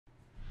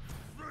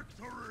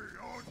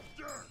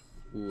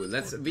Ooh,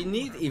 we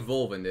need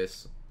evolve in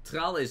this.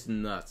 Thrall is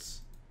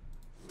nuts.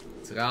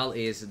 Thrall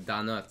is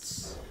da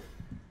nuts.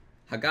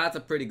 Hagata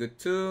pretty good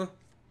too.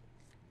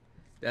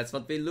 That's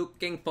what we're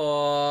looking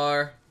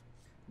for.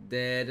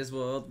 That is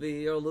what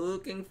we are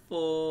looking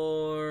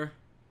for.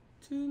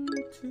 None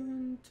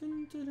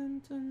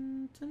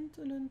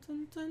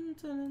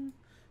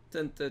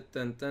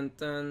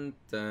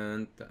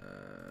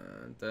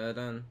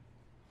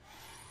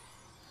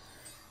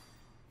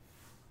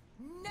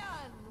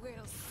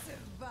will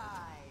survive.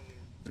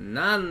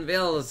 None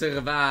will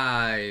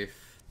survive.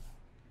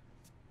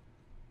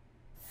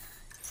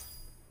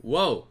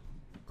 Whoa.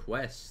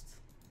 Quest.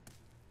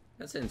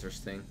 That's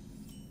interesting.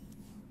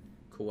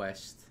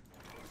 Quest.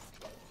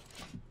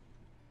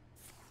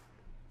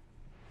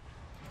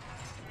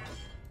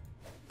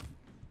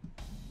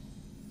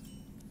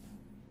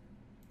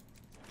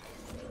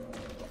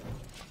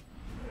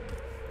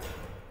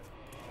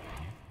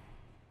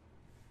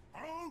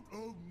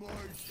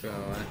 Go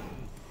on.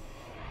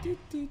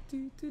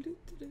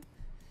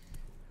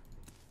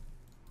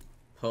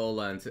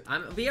 Poland.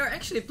 We are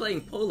actually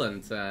playing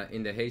Poland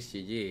in the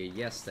HGG.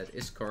 Yes, that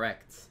is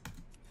correct.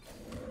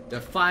 The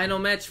final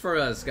match for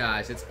us,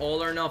 guys. It's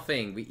all or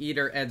nothing. We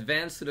either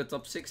advance to the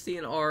top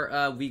 16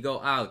 or we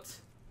go out.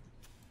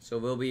 So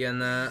will be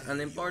an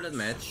important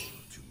match.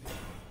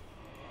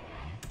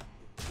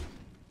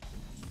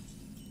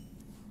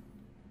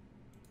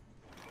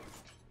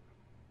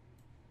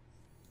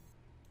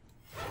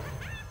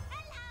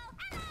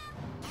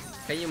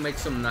 Can you make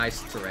some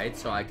nice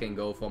trades so I can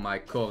go for my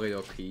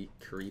corridor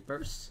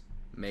creepers,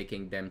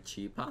 making them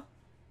cheaper?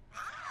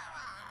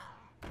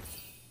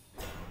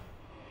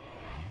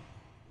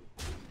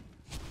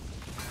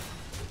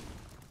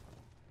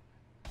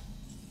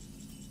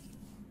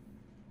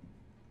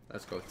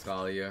 Let's go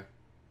Thrall here.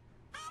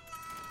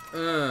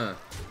 And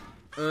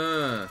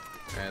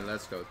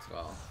let's go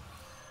Thrall.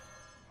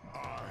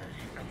 I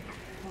am the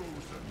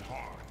frozen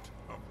heart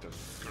of the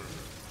scourge.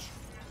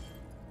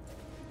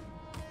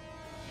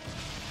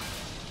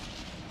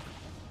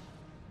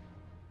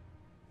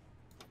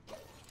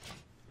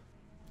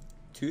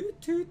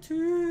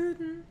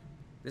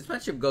 This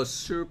matchup goes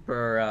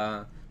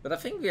super, but I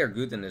think we are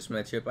good in this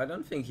matchup. I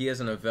don't think he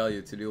has enough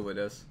value to deal with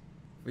us.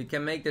 If we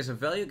can make this a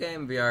value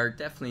game, we are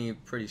definitely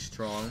pretty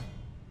strong.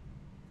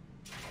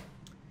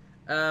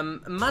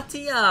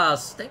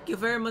 Matthias, thank you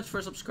very much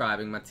for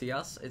subscribing,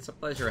 Matthias. It's a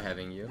pleasure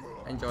having you.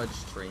 Enjoy the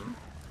stream.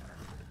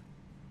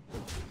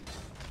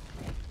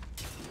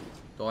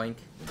 Doink.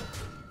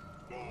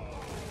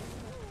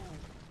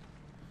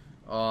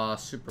 Oh,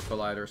 Super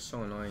Collider is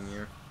so annoying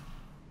here.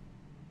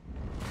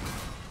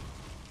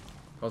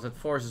 Because it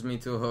forces me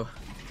to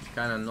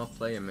kind of not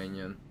play a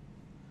minion.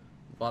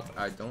 But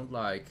I don't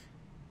like.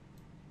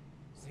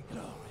 The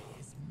glory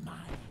is mine.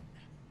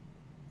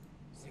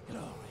 The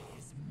glory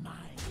is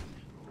mine.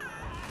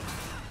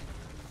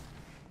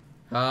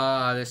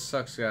 Ah, this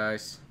sucks,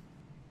 guys.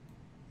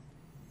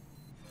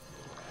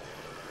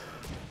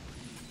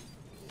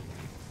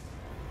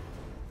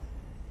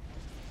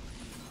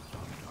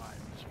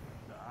 Sometimes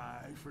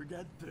I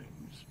forget things.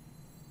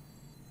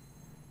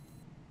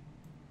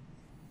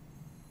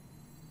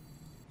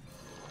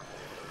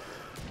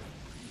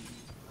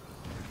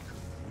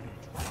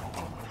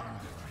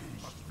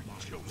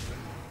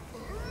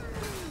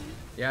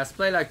 Yeah, let's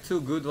play like two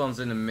good ones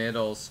in the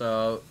middle,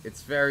 so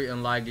it's very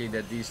unlikely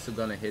that these two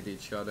gonna hit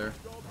each other.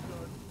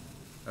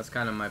 That's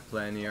kind of my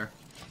plan here.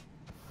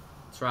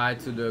 Try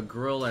to the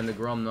Gruul and the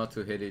Grom not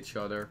to hit each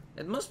other.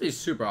 It must be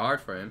super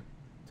hard for him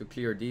to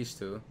clear these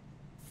two.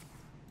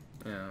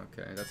 Yeah,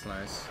 okay, that's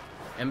nice.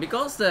 And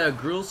because the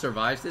Gruul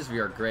survives this, we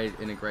are great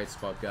in a great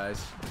spot,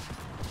 guys.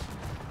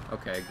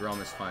 Okay,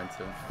 Grom is fine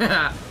too.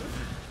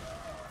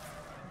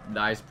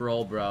 Nice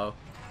brawl, bro.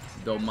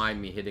 Don't mind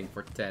me hitting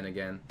for 10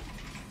 again.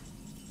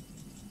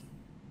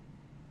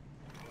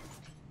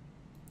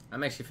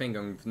 I'm actually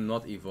thinking of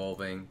not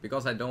evolving,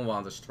 because I don't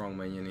want a strong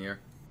minion here.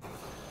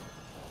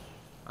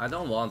 I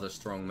don't want a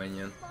strong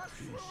minion.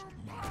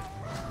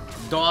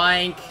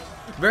 Doink!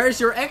 Where's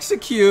your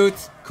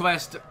execute,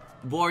 quest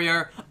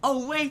warrior?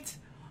 Oh wait!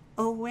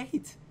 Oh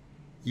wait!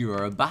 You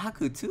are a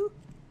Baku too?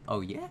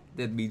 Oh yeah?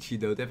 That means you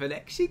don't have an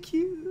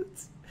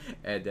execute.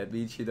 And that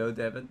means you don't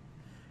have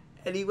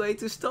any way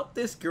to stop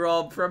this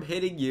Grom from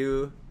hitting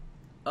you.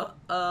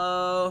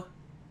 Uh-oh.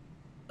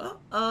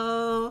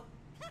 Uh-oh.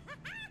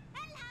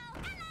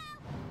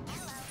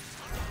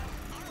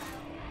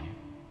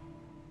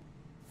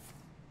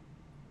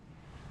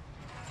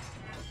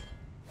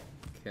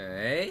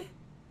 Okay.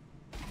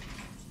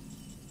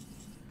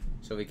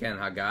 So we can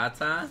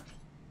Hagata.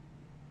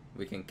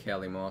 We can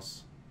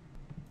Kalimos.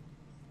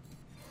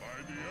 By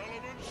the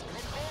elements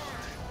combined.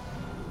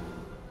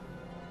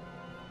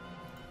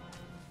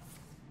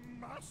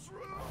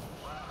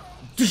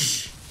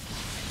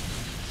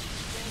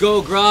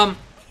 Go, Grom!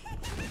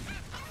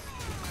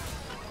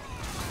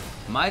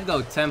 Might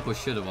go Tempo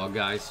Shuttlebug,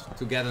 guys,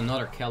 to get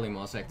another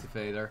Kalimos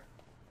activator.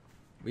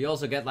 We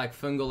also get like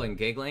Fungal and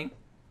Giggling.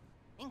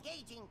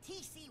 Engaging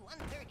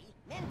TC-130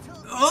 mental.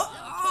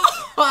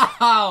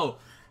 Oh,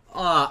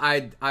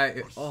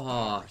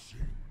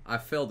 I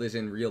felt this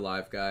in real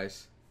life,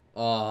 guys.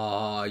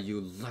 Oh,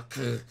 you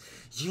looker.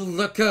 You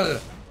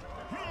looker.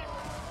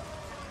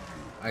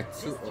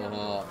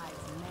 Oh.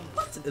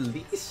 What?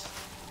 Elise?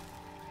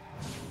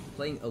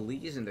 Playing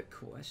Elise in the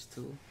quest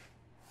too?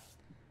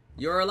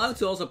 You're allowed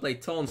to also play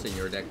taunts in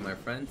your deck, my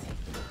friend.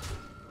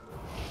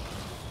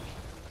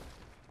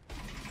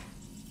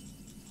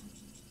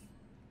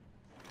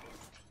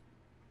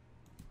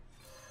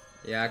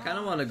 Yeah, I kind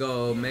of want to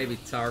go maybe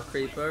Tar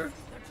Creeper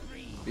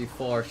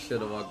before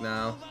Shudderwock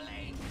now.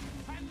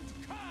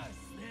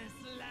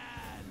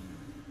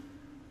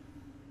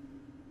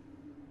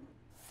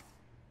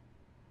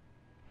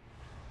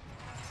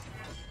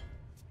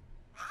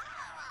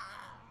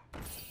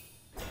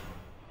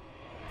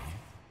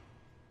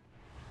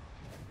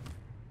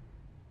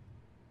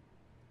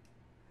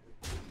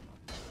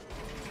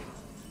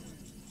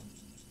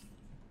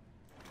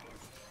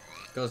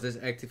 Because this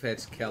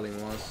activates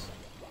Kalimos.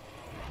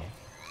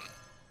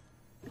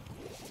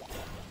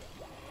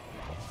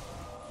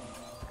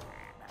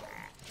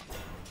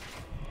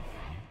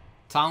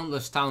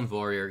 Tauntless Town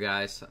Warrior,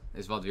 guys,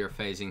 is what we are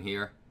facing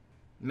here.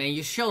 Man,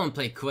 you shouldn't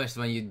play Quest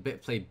when you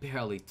play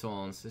barely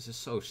taunts. This is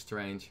so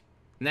strange.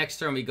 Next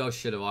turn we go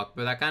Shudderwock,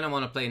 but I kind of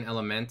want to play an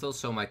Elemental,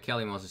 so my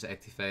Kalimos is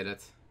activated.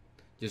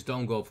 Just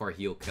don't go for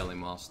heal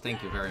Kalimos.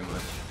 Thank you very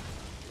much.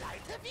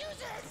 Light the fuses!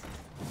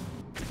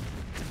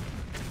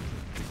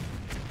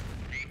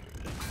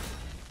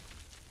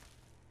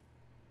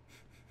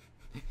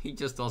 He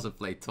just doesn't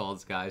play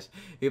taunts, guys.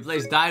 He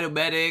plays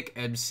Dynamic,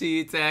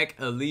 MC Attack,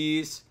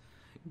 Elise,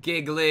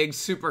 Giggling,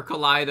 Super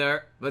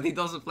Collider, but he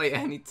doesn't play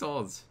any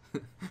taunts.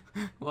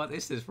 What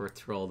is this for a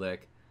troll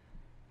deck?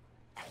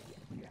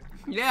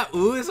 Yeah,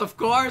 Ooze, of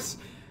course.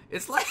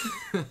 It's like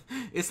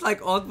it's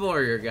like Odd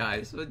Warrior,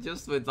 guys, but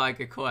just with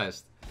like a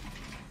quest.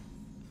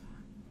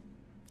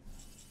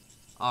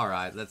 All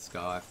right, let's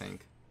go. I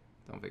think.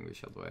 Don't think we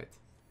should wait.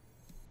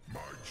 My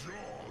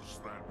jaws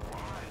that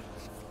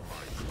bite,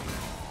 my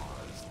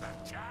claws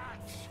that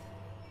catch.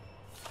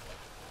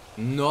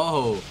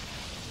 No.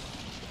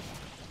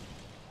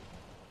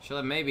 Should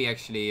I maybe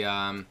actually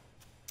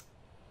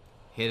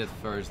hit it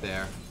first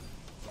there?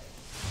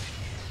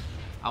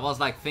 I was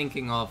like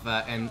thinking of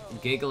and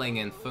Giggling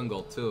and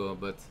Fungal too,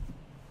 but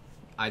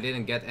I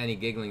didn't get any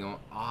Giggling on.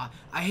 Ah,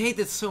 I hate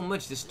it so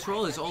much. This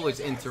troll is always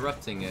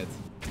interrupting it.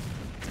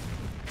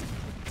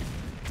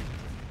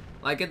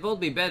 Like, it would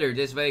be better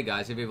this way,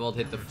 guys, if we would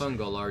hit the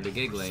Fungal or the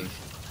Giggling,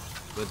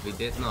 but we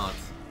did not.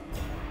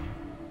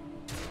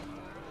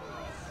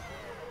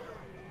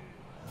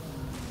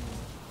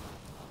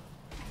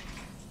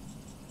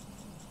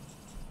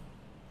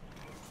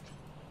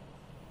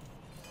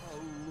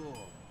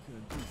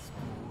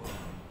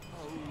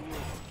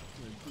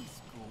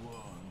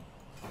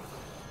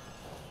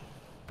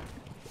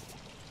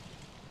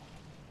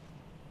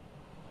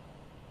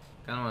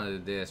 Kinda wanna do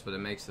this, but it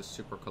makes the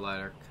Super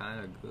Collider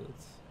kinda good.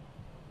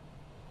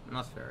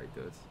 Not very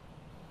good.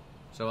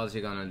 So what's he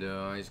gonna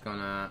do? He's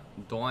gonna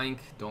doink,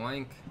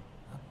 doink.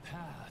 A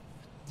path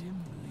dimly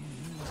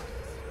lit.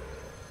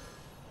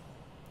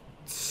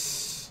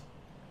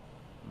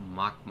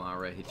 Magma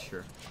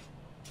Rager.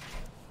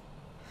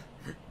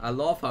 I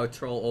love how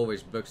Troll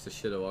always bugs the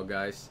shit out,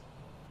 guys.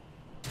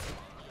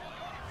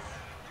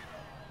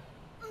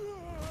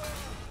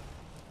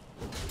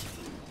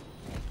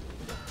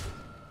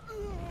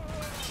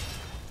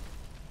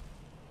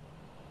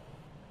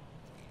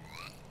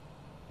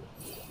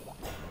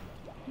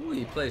 Ooh,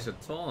 he plays a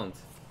taunt.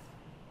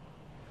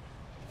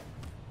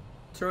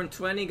 Turn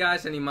 20,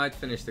 guys, and he might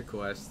finish the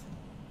quest.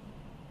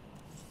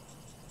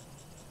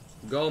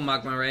 Go,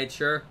 Magma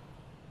Rager.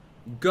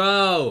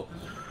 Go!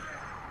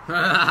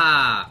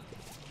 Haha!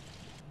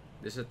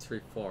 This is a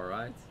 3-4,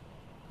 right?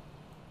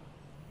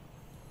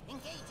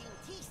 Engaging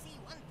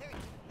TC-130.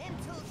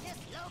 Mental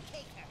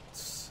dislocator.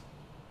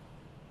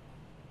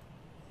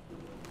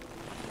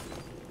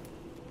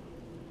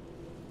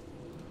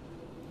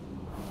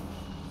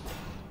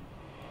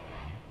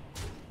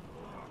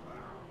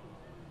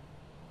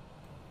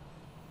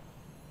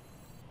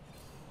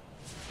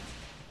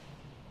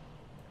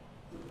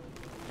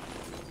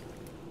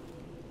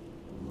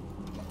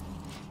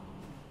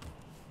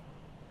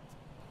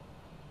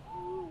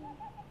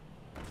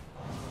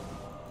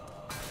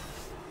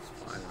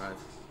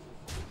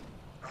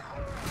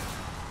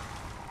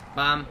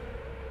 Bam.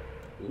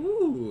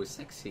 Ooh,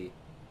 sexy.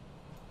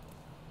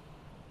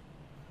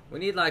 We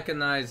need like a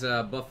nice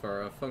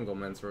buffer, a Fungal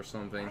Mancer or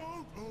something.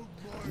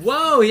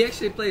 Whoa, he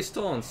actually plays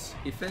taunts.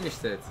 He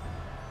finished it.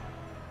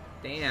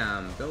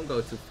 Damn, don't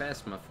go too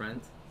fast, my friend.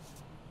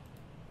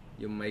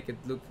 You make it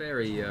look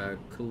very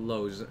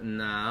close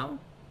now.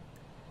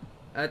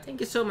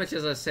 Thank you so much,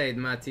 as I said,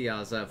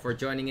 Matthias, for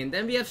joining in.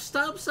 Then we have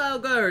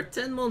Staubsauger,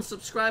 10 months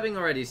subscribing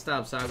already,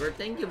 Staubsauger.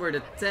 Thank you for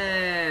the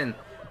 10.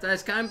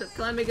 Thijs,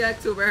 climbing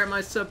back to where my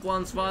sub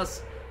once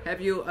was.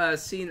 Have you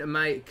seen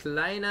my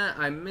Kleine?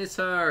 I miss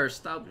her.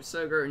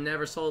 Staubsauger,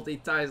 never salty,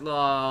 Thijs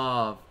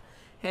love.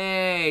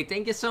 Hey,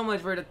 thank you so much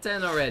for the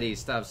 10 already,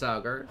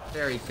 Stabsauger.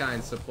 Very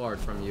kind support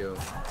from you.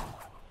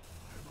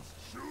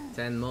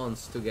 10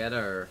 months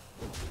together.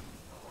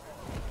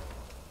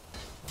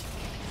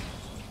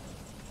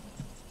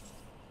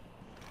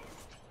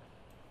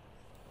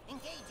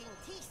 Engaging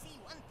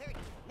TC-130.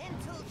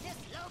 Mental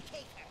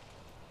dislocator.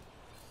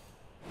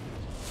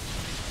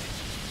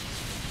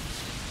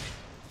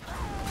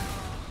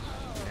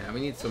 Yeah, we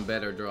need some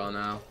better draw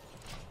now.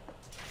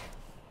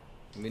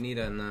 We need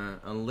a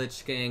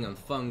Lich King, a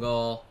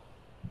Fungal.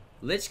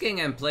 Lich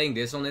King and playing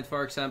this on it,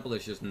 for example,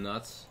 is just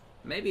nuts.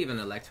 Maybe even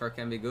Electra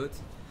can be good.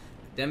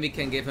 Then we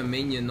can give a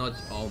minion not...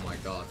 Oh my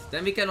god.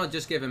 Then we cannot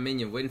just give a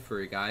minion Wind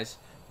Fury, guys.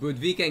 But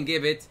we can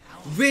give it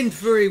Wind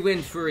Fury,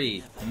 Wind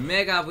Fury.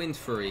 Mega Wind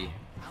Fury.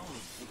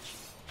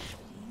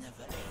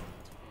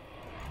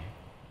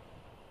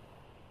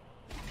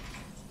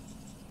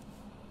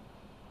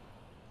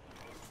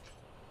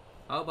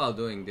 How about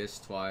doing this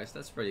twice?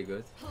 That's pretty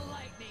good.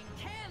 Lightning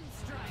can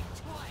strike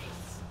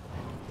twice.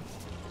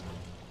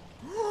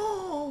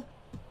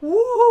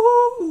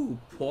 Woo!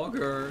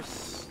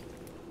 Poggers.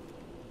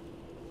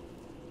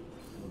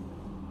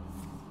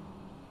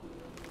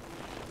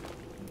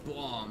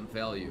 Bomb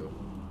value.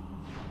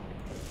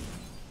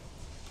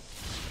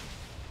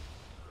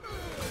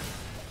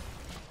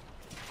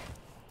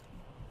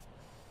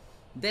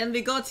 Then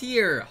we got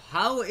here.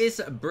 How is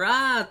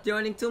Brad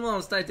joining 2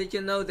 months? Did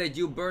you know that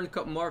you burn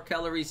more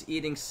calories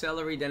eating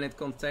celery than it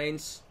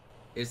contains?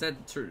 Is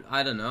that true?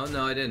 I don't know.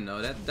 No, I didn't know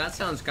that. That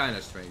sounds kind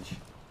of strange.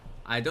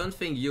 I don't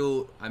think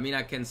you... I mean,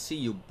 I can see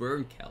you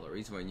burn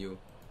calories when you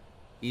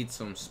eat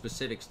some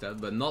specific stuff,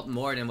 but not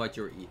more than what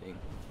you're eating.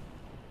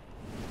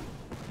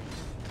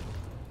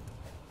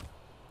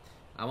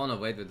 I want to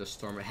wait with the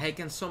storm. Hey,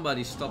 can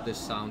somebody stop this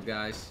sound,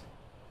 guys?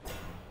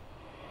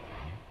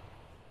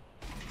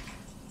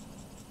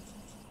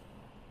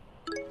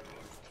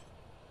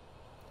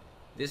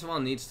 This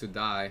one needs to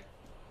die.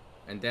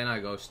 And then I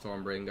go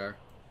Stormbringer.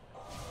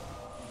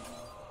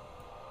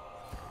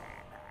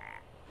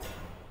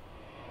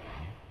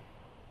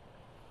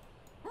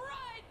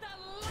 Ride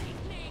the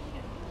lightning.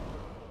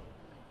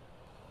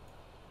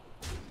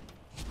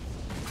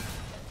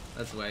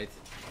 Let's wait.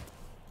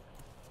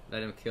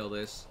 Let him kill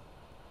this.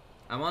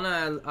 I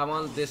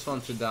want this one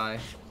to die.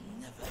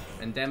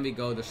 And then we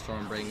go the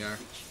Stormbringer.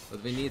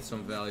 But we need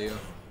some value.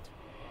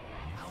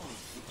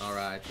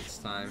 Alright, it's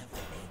time.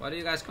 Why do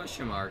you guys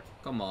question mark?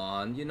 Come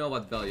on, you know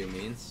what value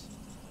means.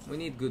 We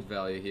need good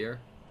value here.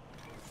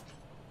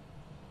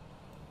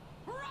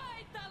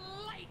 Ride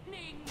the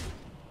lightning.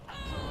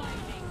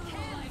 Lightning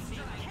can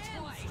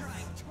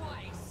strike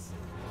twice.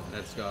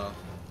 Let's go.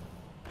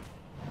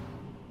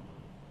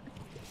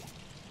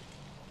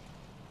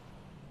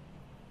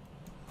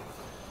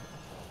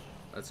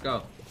 Let's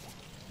go.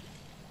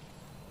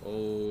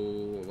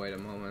 Oh, wait a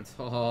moment.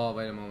 Oh,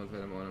 wait a moment,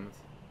 wait a moment.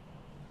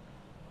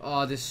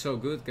 Oh, this is so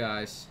good,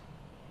 guys.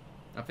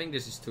 I think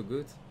this is too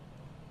good.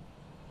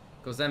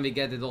 Because then we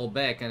get it all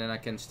back and then I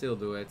can still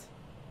do it.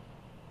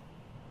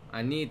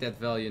 I need that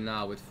value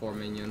now with 4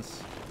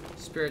 minions.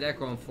 Spirit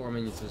Echo on 4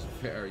 minions is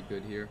very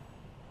good here.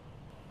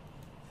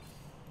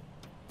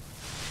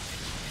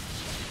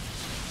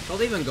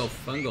 I'll even go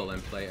Fungal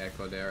and play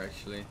Echo there,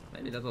 actually.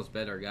 Maybe that was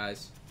better,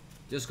 guys.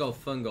 Just go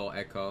Fungal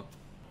Echo.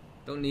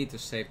 Don't need to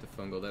save the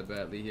Fungal that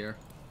badly here.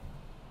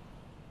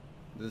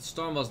 The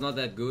Storm was not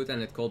that good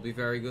and it could be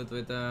very good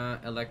with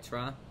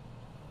Electra.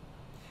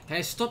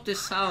 Hey, stop this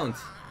sound!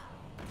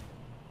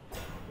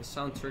 This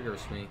sound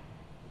triggers me.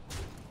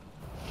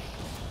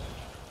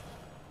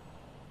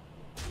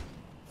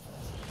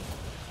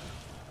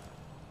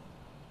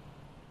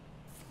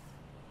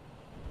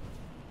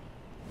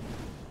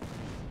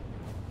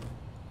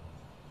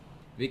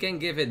 We can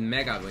give it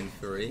Mega Wind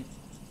Fury.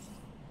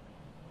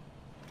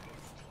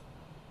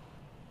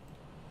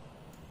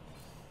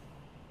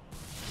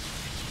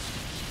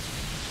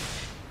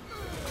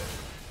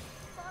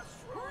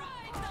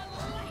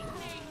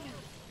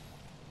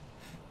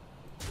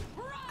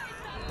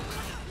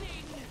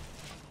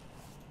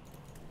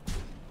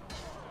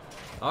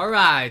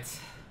 Alright.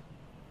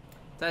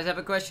 Thijs, I have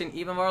a question.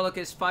 Even Warlock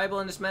is viable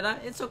in this meta?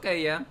 It's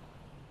okay, yeah.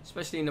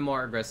 Especially in the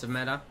more aggressive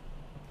meta.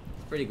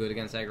 Pretty good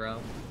against aggro.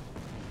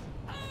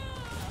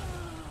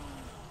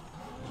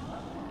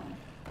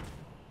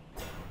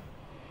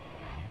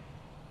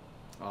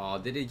 Oh,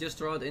 did he just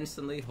draw it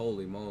instantly?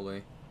 Holy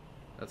moly.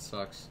 That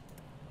sucks.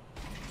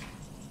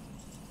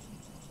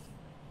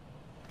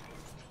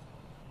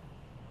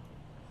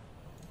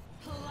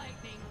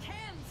 Lightning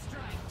can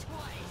strike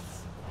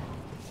twice.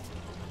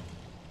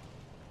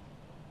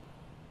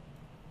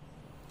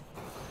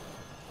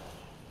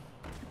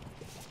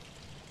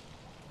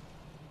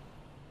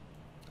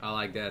 I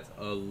like that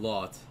a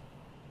lot.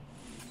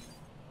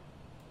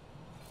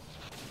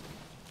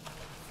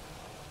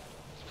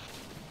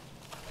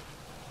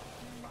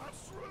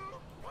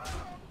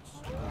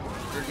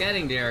 We're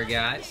getting there,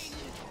 guys.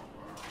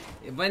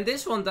 When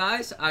this one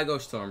dies, I go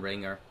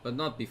Stormbringer, but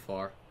not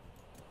before.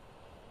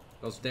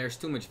 Because there's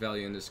too much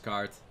value in this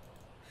card.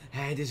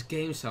 Hey, this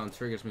game sound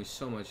triggers me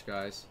so much,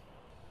 guys.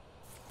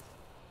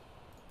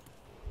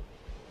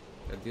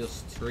 That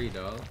deals 3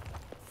 though.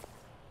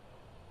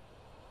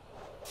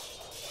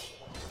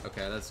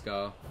 Okay, let's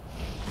go.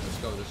 Let's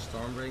go with the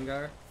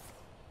Stormbringer.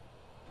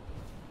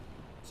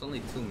 It's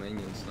only 2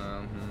 minions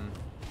now.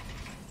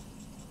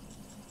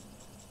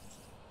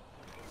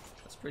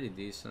 That's pretty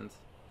decent.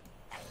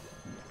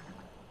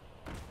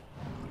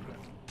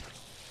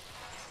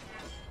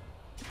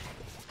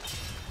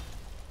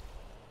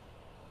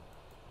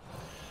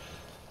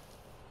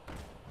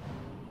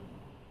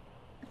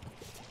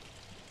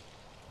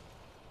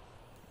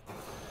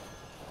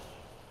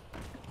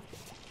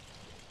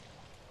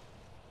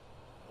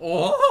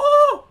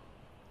 Oh!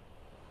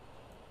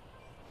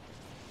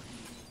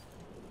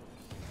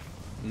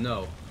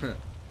 No.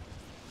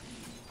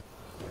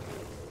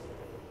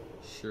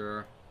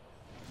 Sure.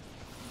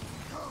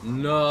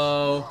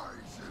 No.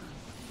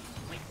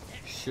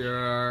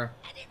 Sure.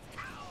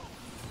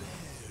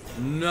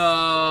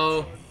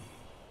 No.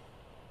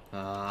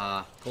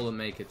 Couldn't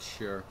make it,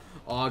 sure.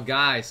 Oh,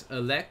 guys.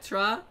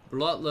 Electra,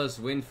 Bloodlust,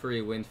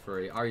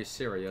 Windfury. Are you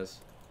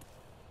serious?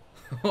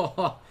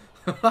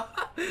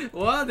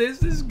 What is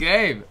this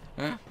game?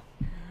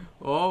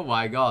 Oh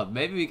my god.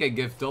 Maybe we can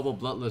give double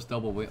Bloodlust,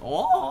 double Wind.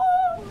 Oh!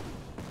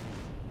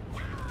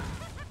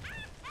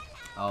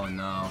 Oh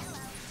no.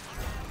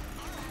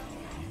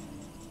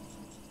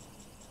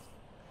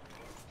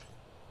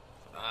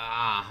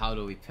 How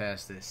do we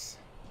pass this?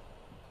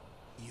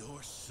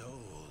 Your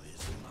soul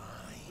is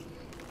mine.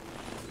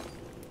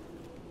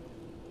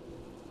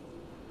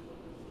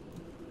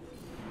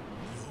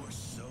 Your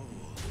soul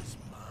is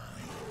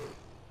mine.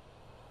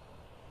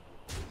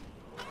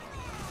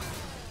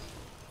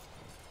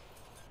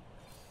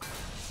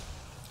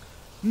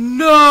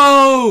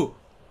 No!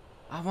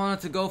 I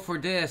wanted to go for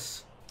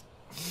this.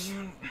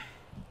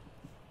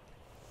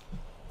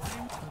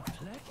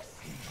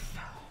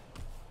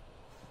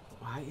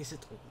 Why is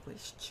it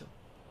always chill?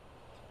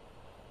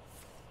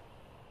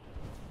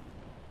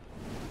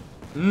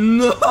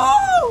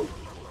 No!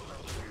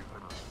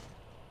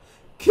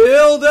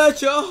 Kill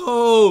that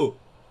Yahoo!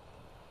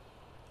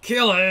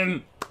 Kill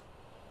him!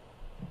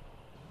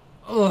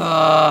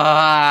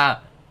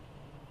 Ah!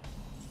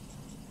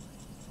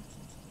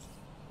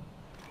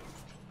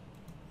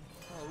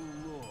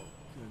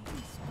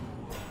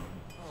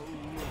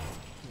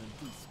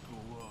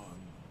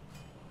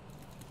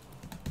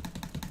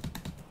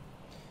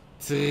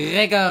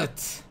 Triggered!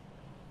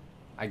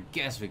 I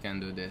guess we can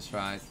do this,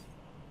 right?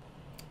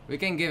 We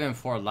can give him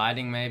 4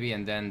 lighting maybe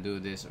and then do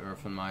this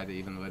Earthen Might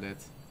even with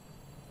it.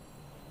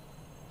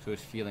 So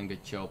he's feeling the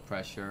chill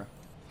pressure.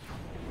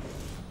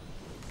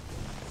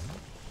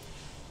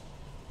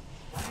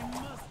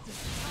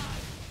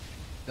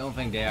 Don't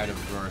think they are the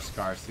worst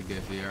cards to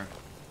give here.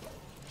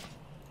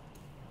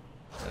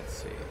 Let's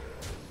see.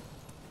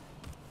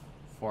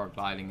 4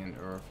 gliding and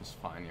Earth is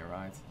fine here,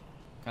 right?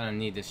 Kinda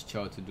need this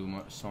Cho to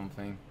do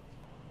something.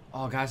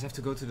 Oh guys, I have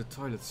to go to the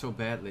toilet so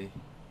badly.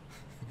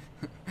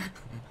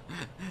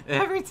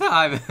 Every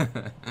time!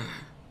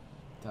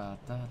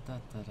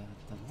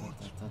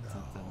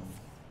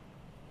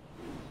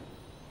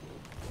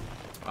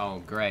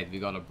 Oh great, we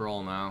got a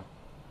brawl now.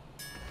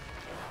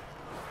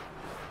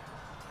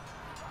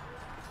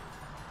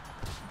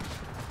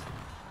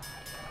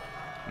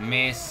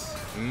 Miss,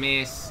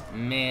 miss,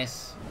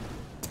 miss.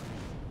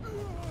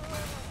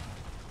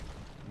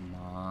 Come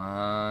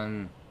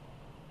on.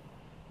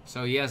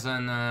 So he has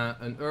an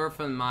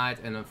Earthen Might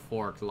and a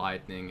Forked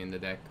Lightning in the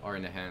deck, or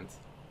in the hand.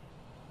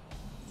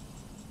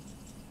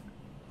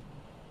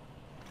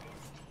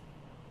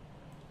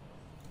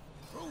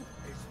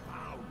 Truth is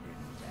found in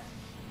death.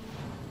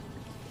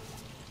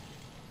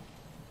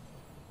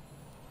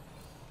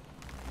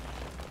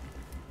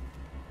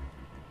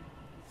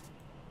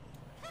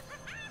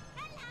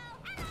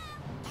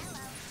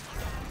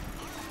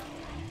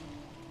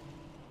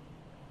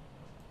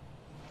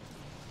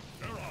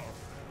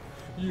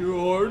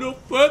 You're the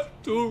pet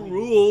to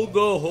rule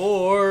the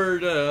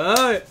horde.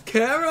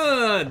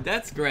 Karen!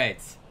 That's great.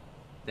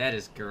 That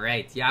is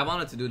great. Yeah, I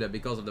wanted to do that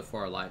because of the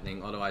 4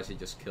 lightning. Otherwise, he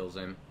just kills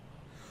him.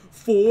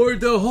 For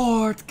the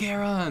horde,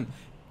 Karen!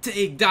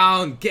 Take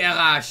down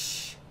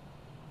Gerash!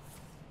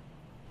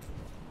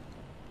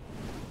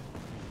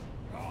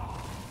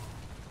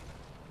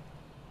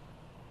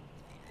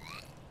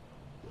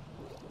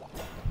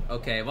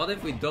 Okay, what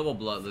if we double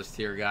Bloodlust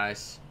here,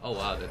 guys? Oh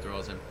wow, that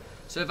draws him.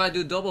 So if I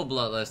do double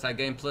Bloodlust, I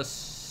gain plus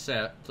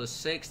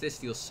 6, this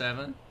deals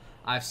 7.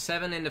 I have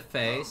 7 in the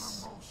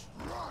face.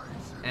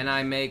 And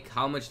I make,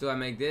 how much do I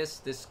make this?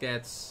 This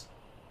gets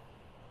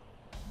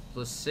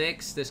plus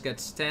 6, this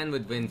gets 10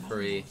 with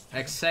Windfury.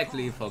 Exact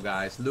lethal,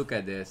 guys. Look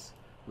at this.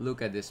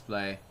 Look at this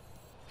play.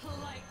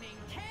 Lightning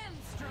can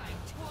strike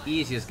twice.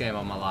 Easiest game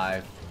of my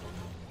life.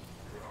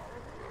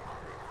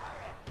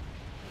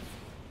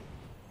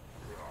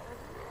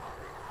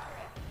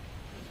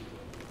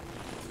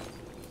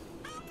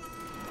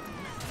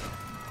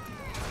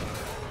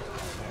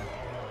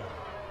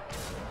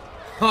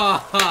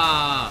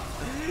 Haha!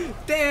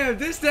 Damn,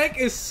 this deck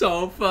is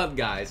so fun,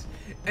 guys.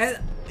 And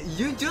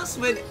you just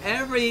win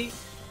every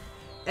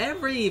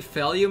every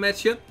value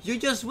matchup, you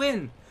just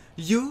win.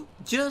 You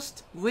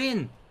just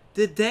win.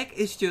 The deck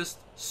is just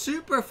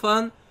super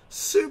fun,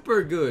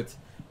 super good.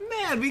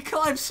 Man, we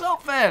climbed so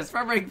fast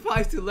from rank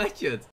 5 to legend.